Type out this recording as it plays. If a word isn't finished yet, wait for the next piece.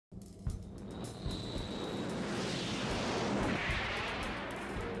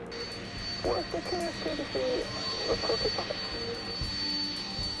What's the courtesy of course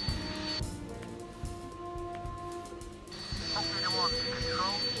Operator 1 to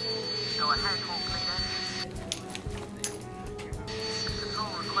control. Go ahead, hold clear.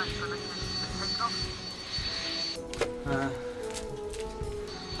 Control request permission to take off.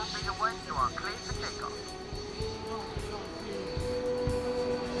 Operator 1, you are clear for takeoff.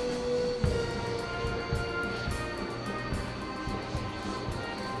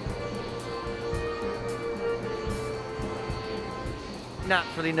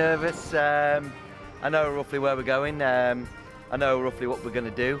 Naturally nervous. I know roughly where we're going. I know roughly what we're going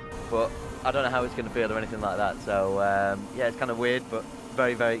to do, but I don't know how it's going to feel or anything like that. So yeah, it's kind of weird, but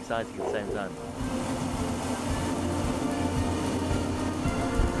very, very exciting at the same time.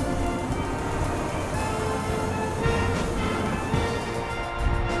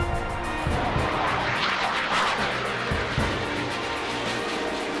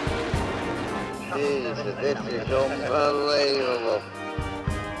 Jesus, this is unbelievable.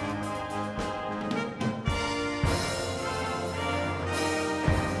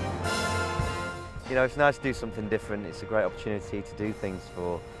 You know, it's nice to do something different. It's a great opportunity to do things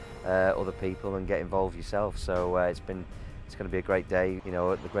for other people and get involved yourself. So it's going to be a great day. You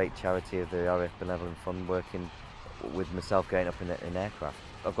know, at the great charity of the RAF Benevolent Fund, working with myself getting up in aircraft.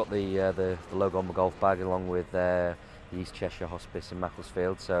 I've got the logo on my golf bag along with the East Cheshire Hospice in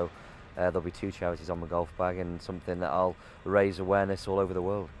Macclesfield. So there'll be two charities on my golf bag and something that I'll raise awareness all over the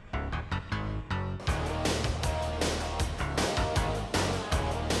world.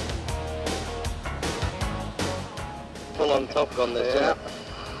 Full on top on this, yeah.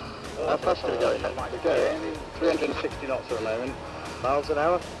 How fast are we going then? We're going 360 knots at the moment. Miles an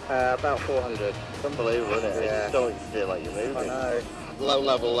hour? About 400. It's unbelievable, isn't it? Yeah. You don't feel like you're moving. I know. Low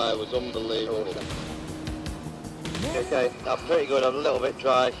level there was unbelievable. Awesome. Okay. I'm pretty good, I'm a little bit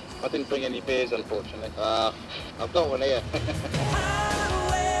dry. I didn't bring any beers, unfortunately. I've got one here.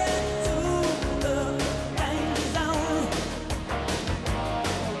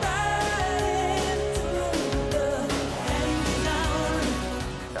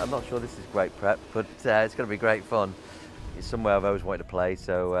 I'm not sure this is great prep, but it's going to be great fun. It's somewhere I've always wanted to play,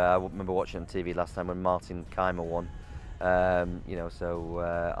 so I remember watching on TV last time when Martin Keimer won. You know, so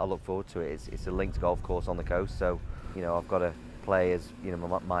I look forward to it. It's a linked golf course on the coast, so you know I've got to play as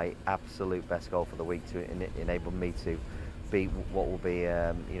my absolute best golf of the week to enable me to beat what will be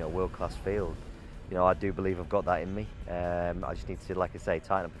you know, world-class field. You know, I do believe I've got that in me. I just need to, like I say,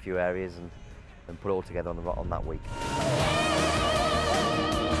 tighten up a few areas and put it all together on that week.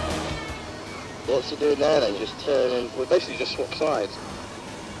 What's he doing there then? Just turning? We basically just swap sides.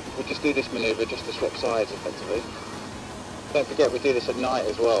 We just do this manoeuvre just to swap sides, effectively. Don't forget we do this at night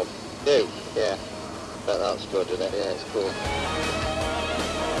as well. Do? Yeah. Bet that's good, isn't it? Yeah, it's cool.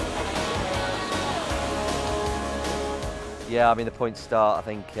 Yeah, I mean the points start I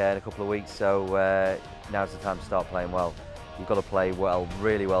think in a couple of weeks, so now's the time to start playing well. You've got to play well,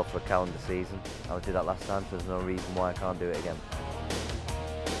 really well for a calendar season. I did that last time, so there's no reason why I can't do it again.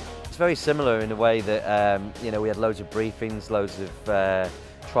 It's very similar in a way that you know, we had loads of briefings, loads of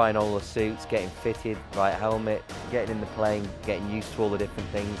trying all the suits, getting fitted, right helmet, getting in the plane, getting used to all the different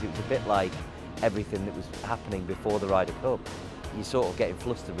things. It was a bit like everything that was happening before the Ryder Cup. You're sort of getting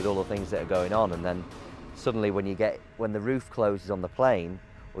flustered with all the things that are going on, and then suddenly when the roof closes on the plane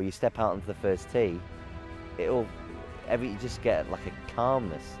or you step out onto the first tee, you just get like a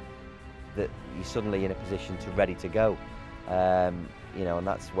calmness that you're suddenly in a position to ready to go. You know, and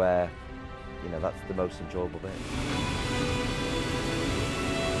that's where, you know, that's the most enjoyable bit.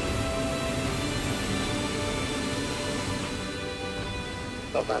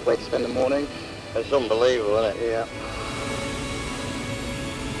 Not a bad way to spend the morning. It's unbelievable, isn't it? Yeah.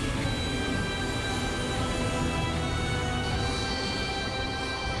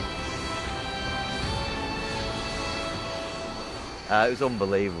 It was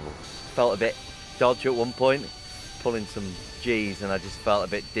unbelievable. Felt a bit dodgy at one point, pulling some G's, and I just felt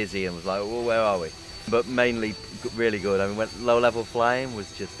a bit dizzy and was like, well, where are we? But mainly really good. I mean, low level flying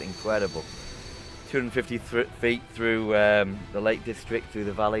was just incredible. 250 feet through the Lake District, through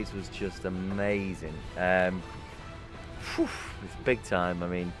the valleys, was just amazing. It's big time. I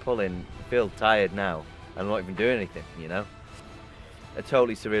mean, pulling, I feel tired now. I'm not even doing anything, you know. A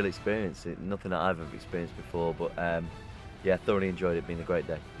totally surreal experience. Nothing that I've ever experienced before, but yeah, thoroughly enjoyed it. Been a great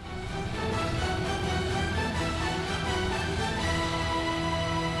day.